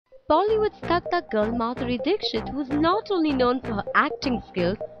Bollywood's Dhak girl Madhuri Dixit, who's not only known for her acting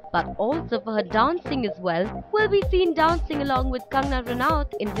skills but also for her dancing as well, will be seen dancing along with Kangana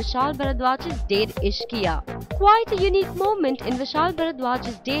Ranaut in Vishal Bhardwaj's DEDH ISHQIYA. Quite a unique moment in Vishal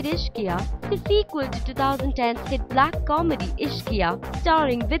Bhardwaj's DEDH ISHQIYA, the sequel to 2010's hit black comedy Ishqiya,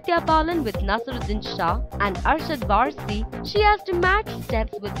 starring Vidya Balan with Naseeruddin Shah and Arshad Varsi. She has to match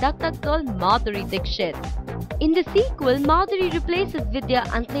steps with Dhak girl Madhuri Dixit. In the sequel, Madhuri replaces Vidya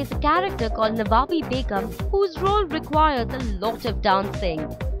and plays a character called Nawabi Begum, whose role requires a lot of dancing.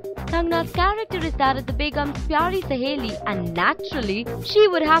 Kangana's character is that of the Begum's pyari saheli, and naturally, she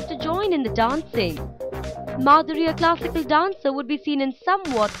would have to join in the dancing. Madhuri, a classical dancer, would be seen in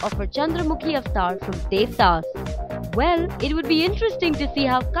somewhat of her Chandramukhi avatar from Devdas. Well, it would be interesting to see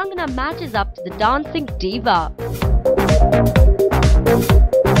how Kangana matches up to the dancing diva.